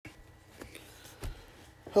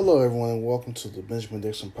Hello, everyone, and welcome to the Benjamin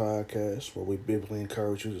Dixon podcast, where we biblically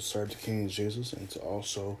encourage you to serve the King Jesus and to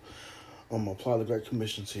also apply the Great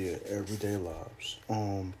Commission to your everyday lives.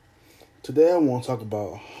 Today, I want to talk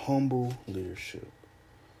about humble leadership.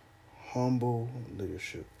 Humble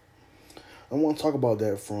leadership. I want to talk about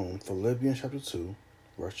that from Philippians chapter 2,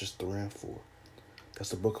 verses 3 and 4.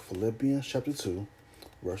 That's the book of Philippians chapter 2,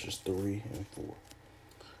 verses 3 and 4.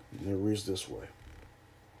 And it reads this way.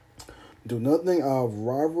 Do nothing out of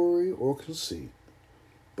rivalry or conceit,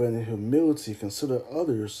 but in humility consider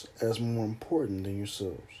others as more important than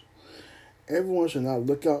yourselves. Everyone should not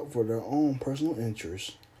look out for their own personal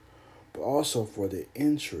interests, but also for the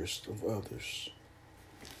interest of others.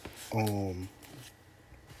 Now,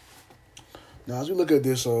 as we look at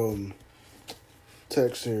this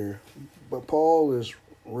text here, but Paul is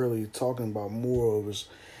really talking about more of his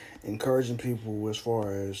encouraging people as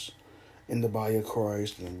far as in the body of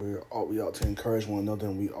Christ, and we ought to encourage one another,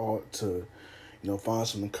 and we ought to, find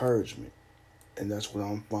some encouragement, and that's what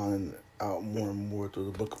I'm finding out more and more through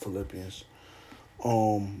the book of Philippians.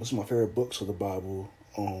 It's my favorite books of the Bible.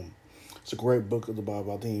 It's a great book of the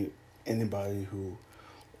Bible. I think anybody who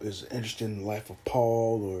is interested in the life of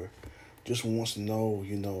Paul or just wants to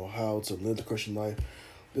know, how to live the Christian life,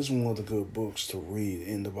 this is one of the good books to read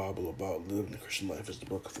in the Bible about living the Christian life. Is the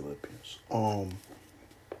book of Philippians.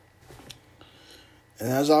 And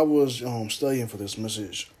as I was studying for this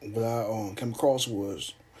message, what I came across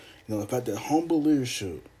was, the fact that humble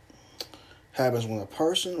leadership happens when a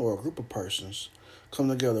person or a group of persons come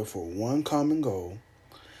together for one common goal,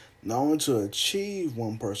 not only to achieve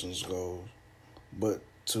one person's goal, but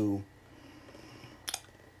to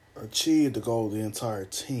achieve the goal of the entire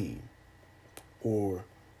team or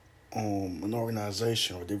an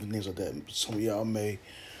organization or different things like that. Some of y'all may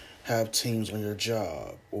have teams on your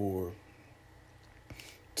job or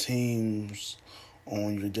teams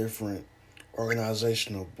on your different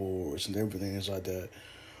organizational boards and everything is like that.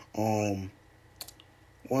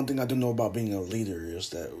 One thing I do know about being a leader is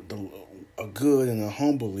that a good and a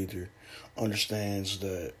humble leader understands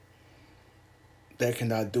that they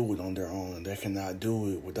cannot do it on their own, and they cannot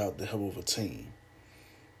do it without the help of a team.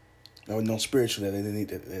 Now we know spiritually that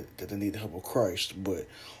they need the help of Christ, but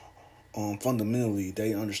fundamentally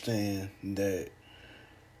they understand that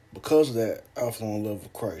because of that outflowing love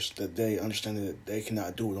of Christ, that they understand that they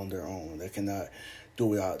cannot do it on their own. They cannot do it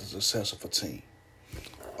without the success of a team.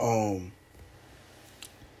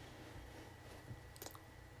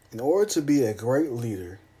 In order to be a great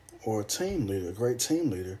leader or a great team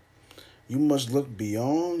leader, you must look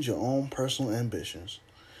beyond your own personal ambitions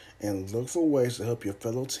and look for ways to help your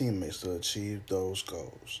fellow teammates to achieve those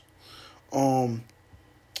goals.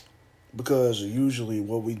 Because usually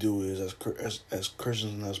what we do is as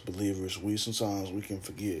Christians and as believers, we can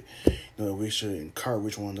forget, we should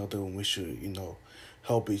encourage one another, and we should,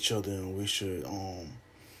 help each other, and we should,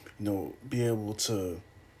 be able to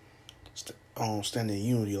stand in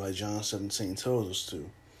unity like John 17 tells us to.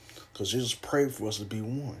 Because Jesus prayed for us to be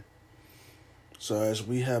one. So as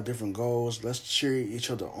we have different goals, let's cheer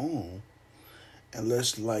each other on, and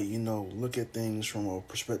let's look at things from a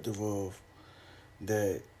perspective of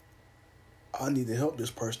that I need to help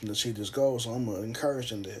this person to achieve this goal, so I'm going to encourage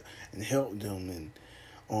them and help them. And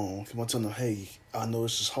keep on telling them, hey, I know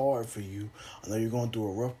this is hard for you. I know you're going through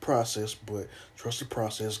a rough process, but trust the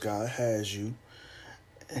process. God has you.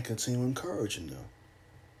 And continue encouraging them.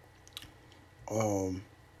 I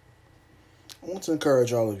want to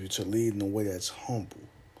encourage all of you to lead in a way that's humble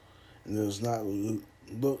and does not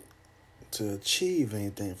look to achieve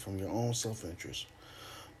anything from your own self-interest,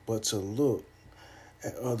 but to look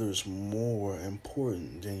at others more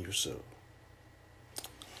important than yourself.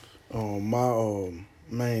 My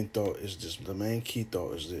main thought is this. The main key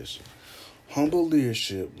thought is this. Humble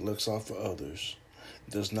leadership looks out for others,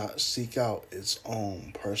 does not seek out its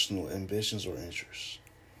own personal ambitions or interests.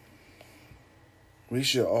 We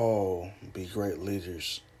should all be great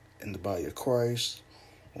leaders in the body of Christ,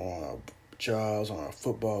 on our jobs, on our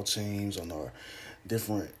football teams, on our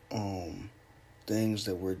different things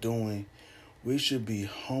that we're doing. We should be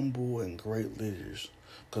humble and great leaders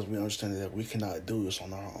because we understand that we cannot do this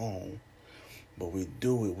on our own, but we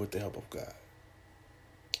do it with the help of God.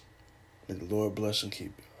 May the Lord bless and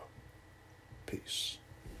keep you. Peace.